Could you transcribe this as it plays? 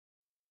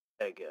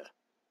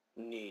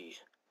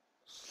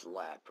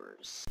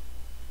MegaKneeSlappers.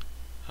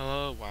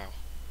 Hello, wow.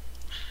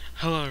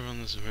 Hello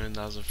everyone, this is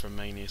 1000 from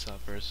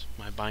MegaKneeSlappers.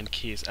 My bind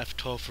key is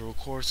F12 for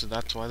record, so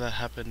that's why that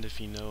happened.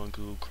 If you know on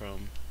Google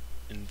Chrome,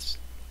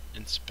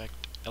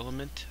 inspect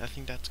element, I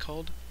think that's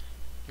called.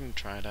 You can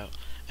try it out.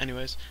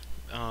 Anyways,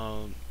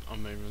 I'm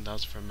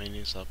 1000 from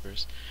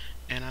MegaKneeSlappers,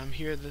 and I'm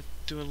here to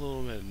do a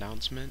little bit of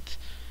announcement.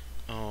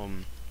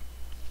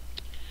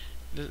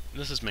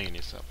 This is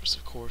MegaKneeSlappers,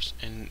 of course,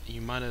 and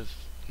you might have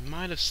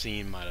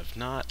seen, might have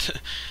not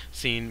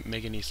seen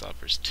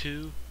MegaKneeSlappers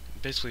 2.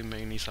 Basically,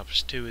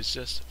 MegaKneeSlappers 2 is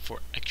just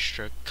for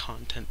extra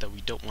content that we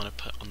don't want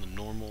to put on the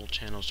normal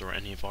channels or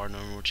any of our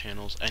normal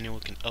channels. Anyone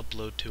can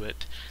upload to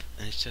it,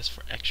 and it's just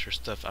for extra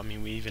stuff. I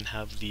mean, we even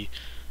have the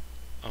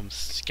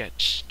almost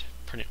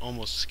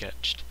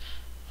sketched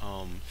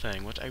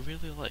thing, which I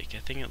really like. I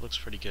think it looks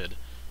pretty good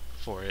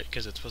for it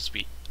because it's supposed to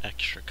be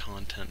extra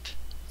content.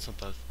 It's not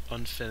that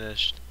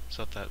unfinished,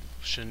 stuff that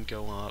shouldn't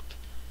go up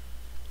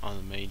on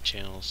the main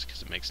channels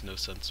because it makes no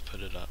sense to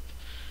put it up.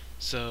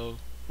 So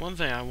one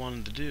thing I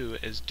wanted to do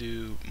is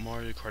do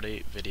Mario Kart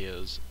 8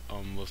 videos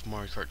with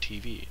Mario Kart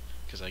TV,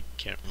 because I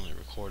can't really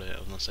record it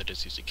unless I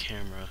just use a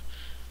camera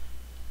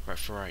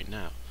for right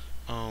now.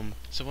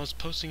 So I was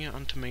posting it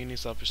onto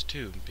MegaKneeSlappers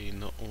 2, being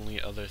the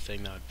only other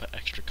thing that I'd put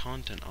extra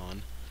content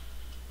on,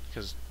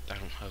 because I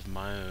don't have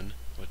my own,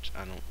 which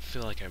I don't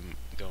feel like I'm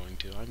going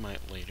to. I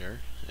might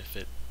later if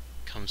it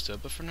comes to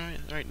it, but for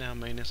right now,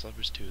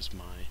 MegaKneeSlappers 2 is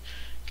my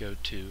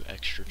go-to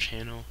extra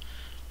channel.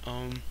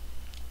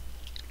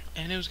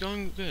 And it was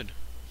going good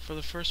for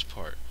the first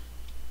part.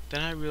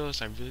 Then I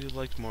realized I really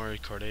liked Mario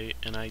Kart 8,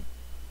 and I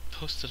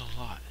posted a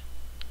lot.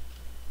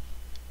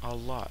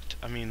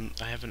 I mean,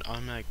 I have an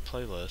automatic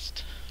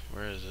playlist.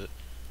 Where is it?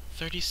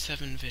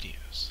 37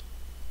 videos.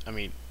 I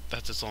mean,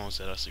 that's as long as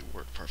it actually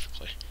worked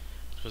perfectly.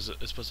 It's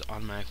supposed to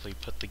automatically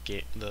put the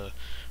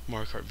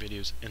Mario Kart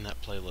videos in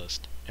that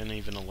playlist, and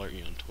even alert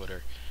you on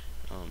Twitter.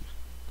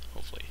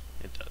 Hopefully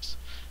it does.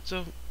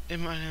 So it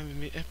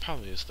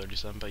probably is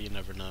 37, but you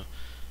never know.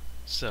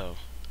 So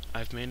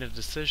I've made a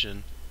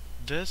decision.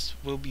 This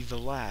will be the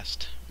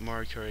last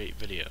Mario Kart 8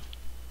 video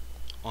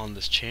on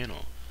this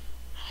channel.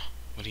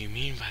 What do you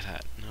mean by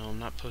that? No, I'm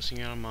not posting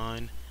it on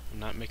mine. I'm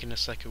not making a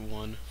second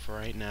one for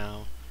right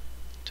now.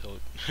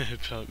 Till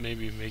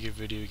maybe make a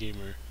video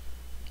gamer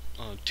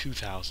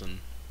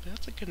 2000.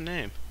 That's a good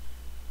name.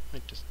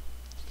 Might just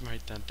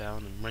write that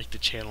down and write the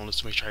channel just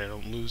to make sure I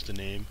don't lose the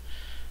name.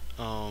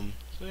 So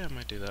yeah, I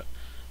might do that.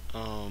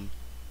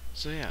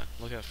 So yeah,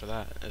 look out for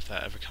that if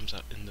that ever comes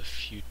out in the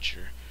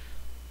future,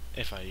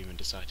 if I even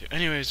decide to.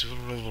 Anyways, so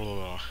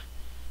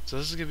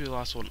this is gonna be the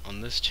last one on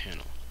this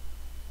channel.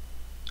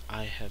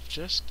 I have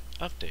just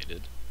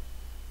updated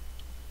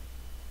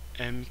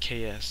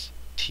MKS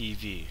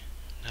TV.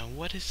 Now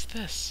what is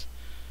this?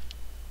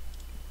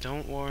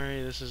 Don't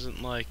worry, this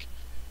isn't like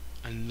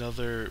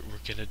another we're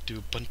gonna do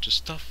a bunch of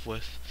stuff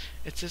with.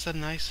 It's just a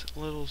nice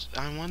little,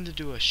 I wanted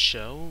to do a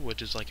show,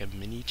 which is like a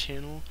mini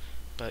channel,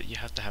 but you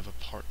have to have a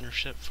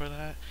partnership for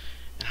that,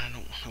 and I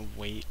don't want to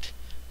wait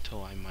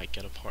till I might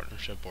get a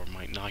partnership or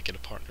might not get a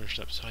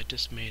partnership, so I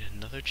just made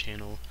another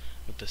channel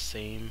with the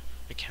same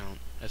account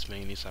as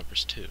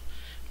MegaKneeSlappers 2.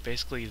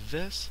 Basically,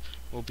 this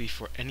will be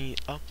for any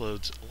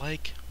uploads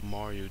like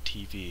Mario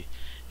TV.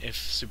 If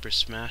Super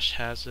Smash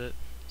has it,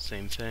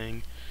 same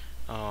thing.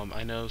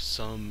 I know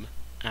some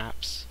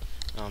apps,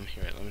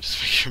 here, let me just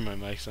make sure my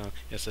mic's on.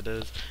 Yes, it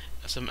is.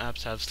 Some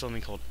apps have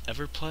something called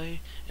Everplay,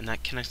 and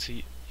that connects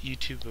to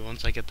YouTube, but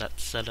once I get that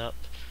set up,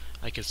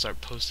 I can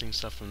start posting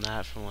stuff from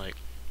that, from like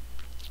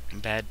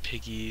Bad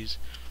Piggies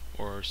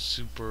or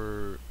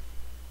Sonic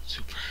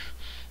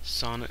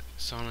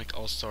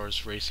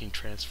All-Stars Racing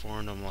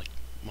Transformed on like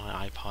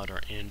my iPod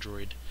or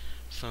Android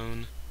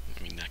phone. I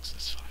mean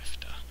Nexus 5,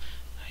 duh.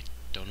 I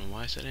don't know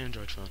why I said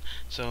Android phone.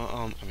 So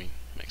I mean,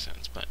 makes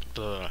sense, but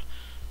blah.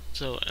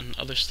 So, and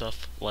other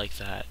stuff like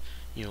that,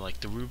 you know,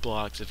 like the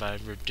Roblox, if I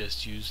ever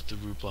just use the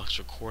Roblox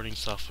recording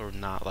software,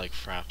 not like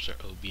Fraps or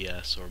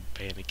OBS or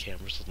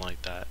Bandicam or something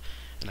like that,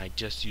 and I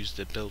just use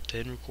the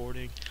built-in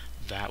recording,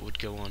 that would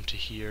go onto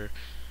here,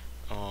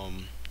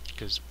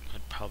 because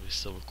I'd probably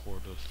still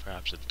record with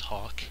Fraps and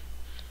talk.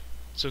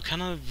 So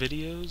kind of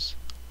videos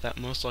that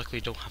most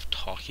likely don't have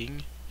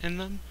talking in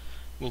them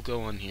will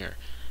go on here.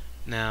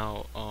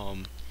 Now,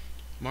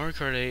 Mario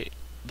Kart 8,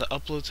 the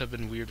uploads have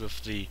been weird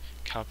with the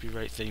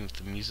copyright thing with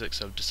the music,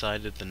 so I've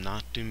decided to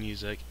not do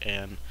music,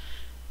 and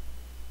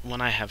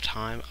when I have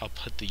time, I'll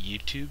put the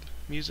YouTube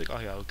music.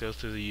 I'll go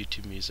through the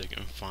YouTube music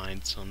and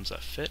find some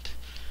that fit.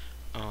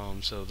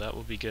 So that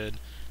will be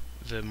good.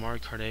 The Mario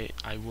Kart 8,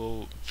 I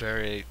will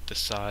vary the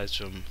size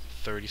from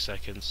 30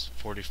 seconds,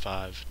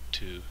 45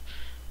 to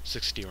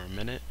 60 or a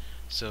minute.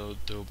 So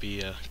there will be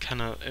a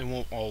kind of, it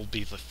won't all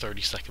be the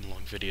 30-second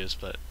long videos,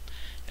 but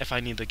if I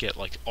need to get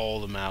like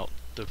all of them out,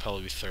 they'll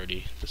probably be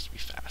 30, just to be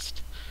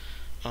fast.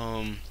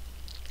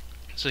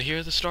 So here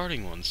are the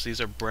starting ones.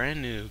 These are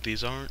brand new.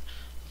 These aren't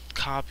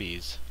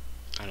copies.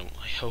 I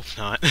hope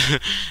not.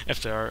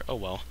 If there are, oh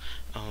well.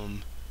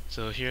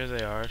 So here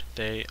they are.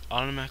 They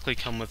automatically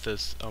come with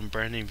this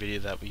branding video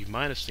that you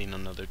might have seen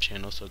on other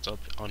channels, so it's up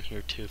on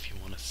here too if you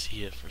want to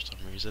see it for some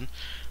reason.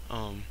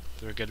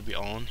 They're going to be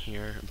all in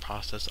here and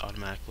processed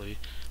automatically.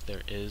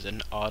 There is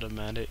an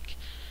automatic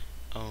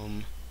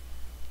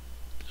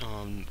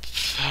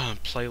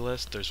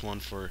playlist. There's one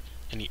for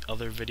any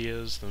other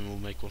videos, then we'll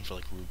make one for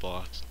like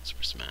Roblox,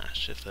 Super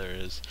Smash if there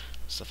is,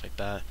 stuff like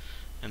that.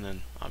 And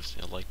then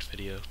obviously a liked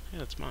video. Yeah,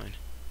 that's mine.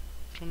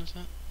 Which one is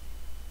that?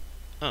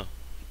 Oh.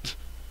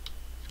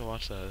 Go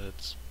watch that.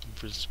 It's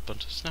just a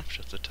bunch of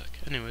snapshots I took.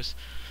 Anyways,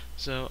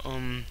 so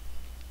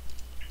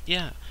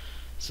yeah.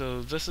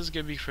 So this is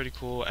gonna be pretty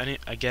cool.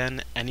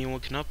 Anyone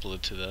can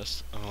upload to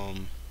this.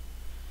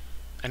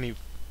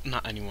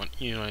 Not anyone,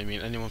 you know what I mean.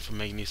 Anyone from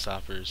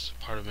MegaKneeSlappers,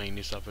 part of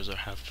MegaKneeSlappers, or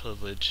have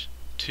privilege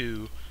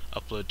to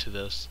upload to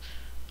this.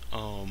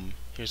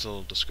 Here's a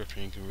little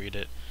description, you can read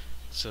it.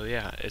 So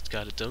yeah, it's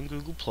got its own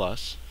Google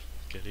Plus.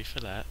 Goody for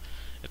that.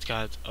 It's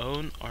got its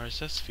own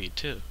RSS feed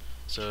too.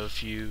 So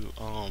if you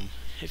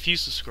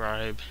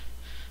subscribe,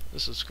 the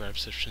subscribe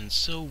section is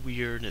so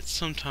weird.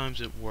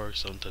 Sometimes it works,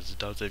 sometimes it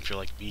doesn't. If you're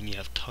like me and you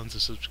have tons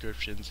of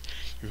subscriptions,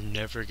 you're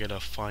never gonna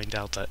find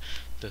out that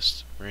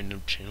this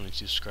random channel you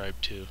subscribe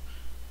to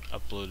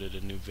uploaded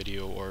a new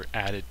video or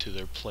added to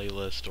their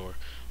playlist or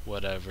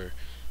whatever.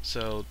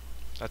 So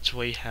that's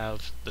why you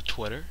have the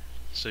Twitter,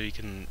 so you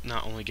can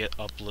not only get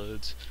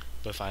uploads,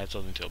 but if I add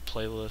something to a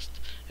playlist,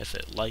 if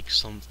it likes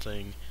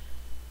something,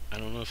 I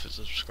don't know if it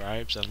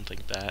subscribes, I don't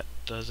think that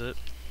does it,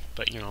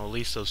 but you know, at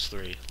least those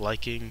three: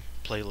 liking,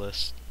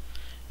 playlist,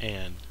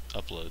 and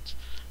uploads.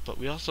 But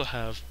we also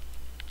have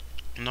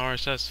an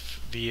RSS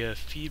via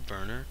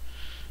FeedBurner,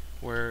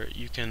 where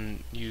you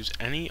can use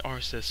any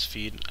RSS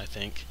feed, I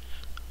think,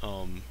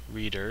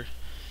 reader.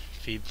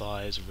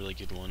 Feedly is a really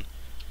good one,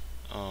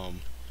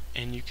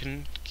 and you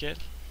can get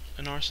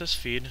an RSS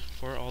feed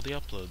for all the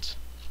uploads,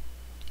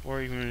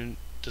 or even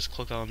just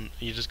click on,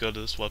 you just go to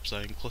this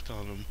website and click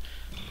on them,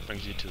 it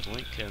brings you to the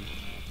link, and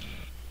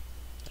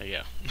there you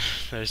go.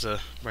 There's a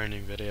brand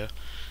new video.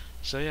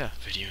 So yeah,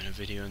 video in a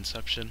video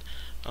inception.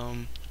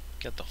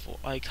 Get the full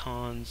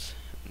icons.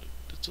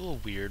 It's a little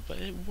weird, but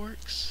it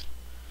works.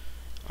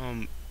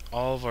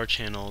 All of our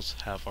channels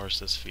have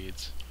RSS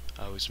feeds.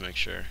 I always make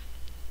sure,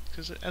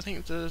 because I think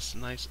it's a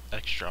nice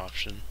extra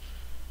option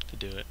to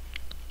do it.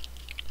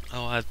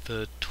 I'll add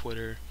the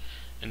Twitter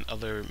and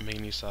other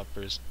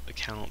MegaKneeSlappers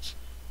accounts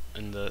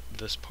in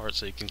this part,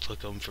 so you can click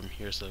them from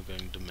here. So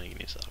going to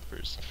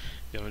MegaKneeSlappers,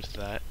 go into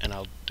that, and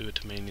I'll do it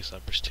to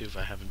MegaKneeSlappers too if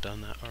I haven't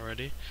done that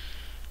already.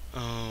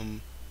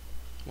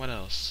 What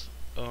else?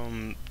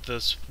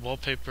 This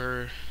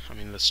wallpaper,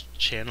 this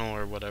channel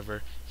or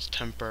whatever, is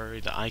temporary.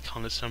 The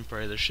icon is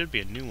temporary. There should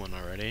be a new one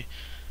already.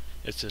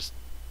 It's just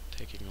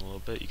taking a little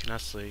bit. You can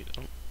actually,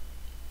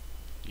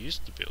 you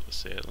used to be able to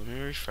see it. Let me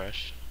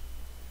refresh.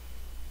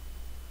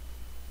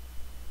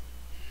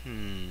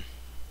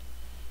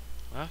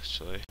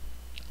 Actually,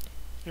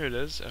 here it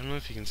is. I don't know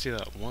if you can see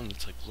that one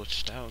that's like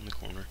glitched out in the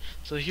corner.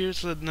 So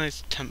here's a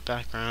nice temp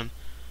background,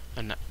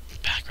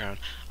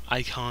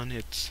 icon.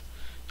 It's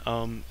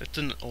an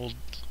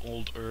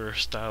older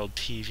style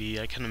TV.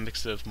 I kind of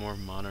mixed it with more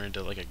modern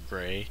into like a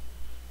gray.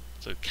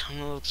 So it kind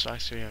of looks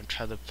actually, I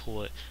tried to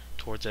pull it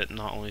towards it,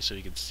 not only so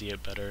you can see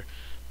it better,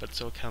 but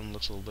so it kind of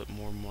looks a little bit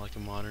more like a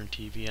modern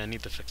TV. I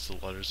need to fix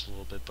the letters a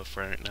little bit, but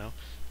for right now,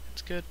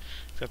 it's good.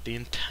 It's got the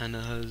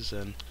antennas,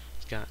 and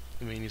it's got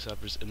the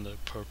MegaKneeSlappers in the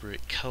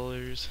appropriate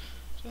colors.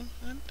 So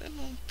I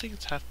don't think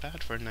it's half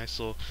bad for a nice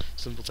little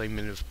simple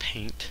segment of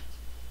paint.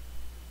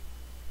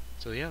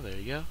 So yeah, there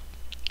you go.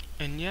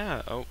 And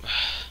yeah,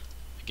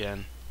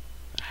 again,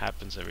 that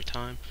happens every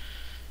time.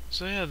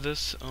 So yeah,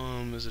 this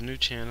is a new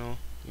channel.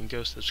 You can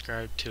go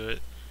subscribe to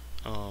it.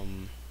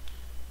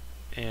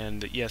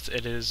 And yes,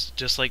 it is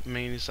just like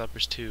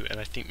MegaKneeSlappers 2 and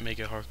I think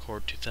Mega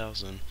Hardcore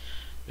 2000.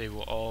 They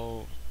will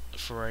all,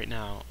 for right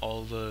now,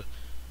 all the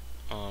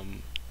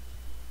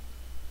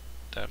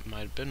that might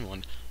have been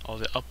one, all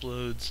the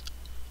uploads,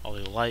 all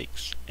the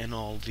likes, and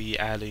all the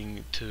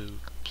adding to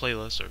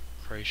playlists or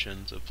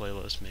creations of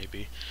playlists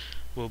maybe,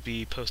 will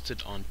be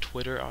posted on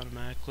Twitter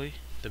automatically.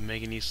 The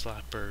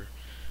MegaKneeSlapper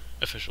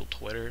official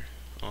Twitter,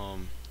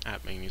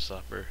 at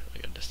MegaKneeSlapper,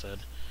 like I just said.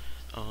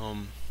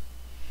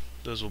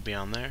 Those will be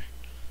on there.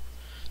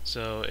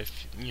 So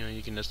if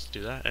you can just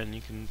do that, and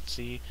you can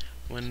see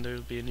when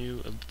there'll be a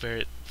new,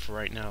 for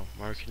right now,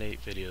 Mario Kart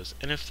 8 videos.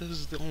 And if this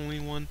is the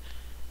only one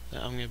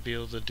that I'm gonna be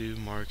able to do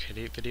Mario Kart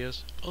 8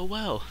 videos, oh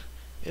well,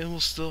 it will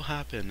still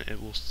happen. It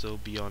will still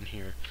be on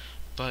here.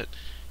 But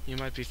you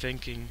might be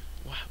thinking,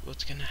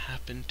 what's gonna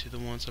happen to the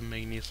ones on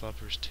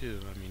MegaKneeSlappers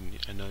 2?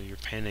 I know you're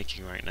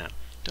panicking right now.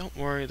 Don't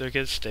worry, they're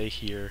gonna stay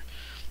here.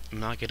 I'm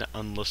not gonna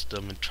unlist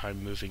them and try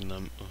moving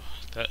them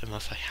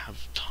unless I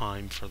have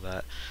time for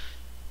that.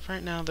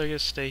 Right now they're gonna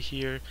stay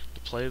here. The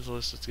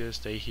playlist is gonna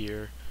stay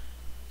here,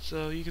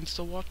 so you can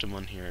still watch them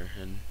on here,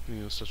 and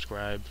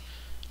subscribe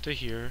to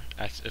here.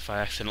 If I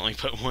accidentally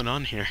put one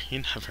on here,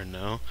 you never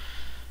know.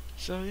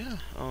 So yeah,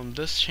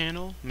 this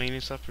channel,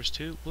 MegaKneeSlappers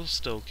 2, will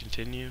still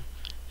continue,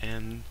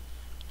 and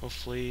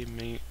hopefully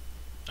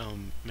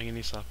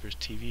MegaKneeSlappers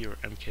TV or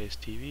MKS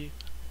TV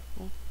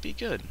will be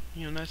good.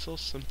 You know, nice little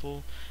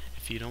simple.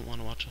 If you don't want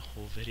to watch a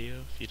whole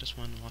video, if you just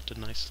want to watch a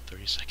nice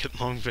 30-second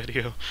long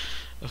video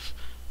of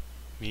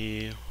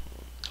me, a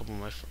couple of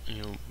my,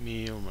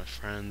 me or my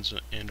friends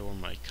and or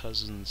my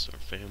cousins or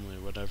family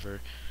or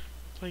whatever,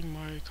 playing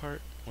Mario Kart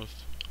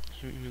with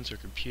humans or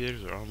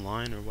computers or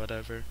online or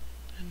whatever,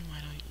 then why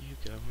don't you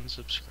go and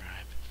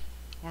subscribe?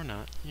 Or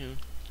not,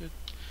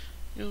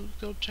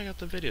 go check out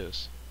the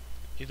videos.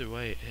 Either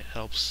way, it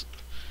helps.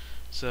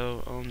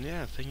 So,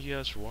 yeah, thank you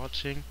guys for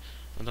watching,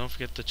 and don't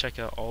forget to check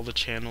out all the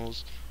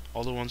channels.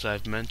 All the ones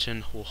I've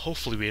mentioned will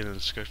hopefully be in the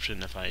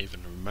description if I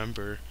even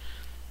remember.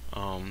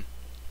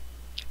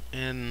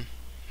 And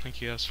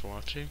thank you guys for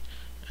watching,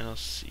 and I'll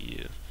see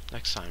you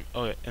next time.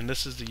 Oh, yeah, and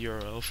this is the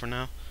URL for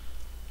now.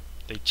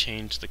 They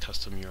changed the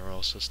custom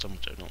URL system,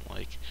 which I don't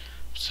like,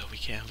 so we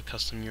can't have a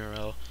custom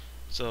URL.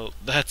 So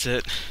that's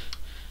it.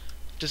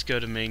 Just go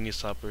to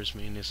MegaKneeSlappers,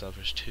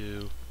 MegaKneeSlappers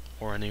 2,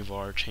 or any of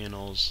our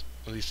channels,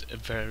 at least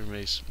very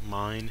least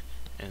mine,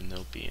 and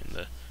they'll be in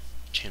the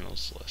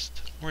channels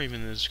list, or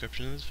even in the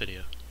description of this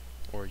video,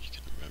 or you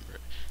can remember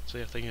it. So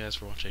yeah, thank you guys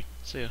for watching.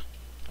 See ya.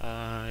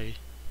 Bye.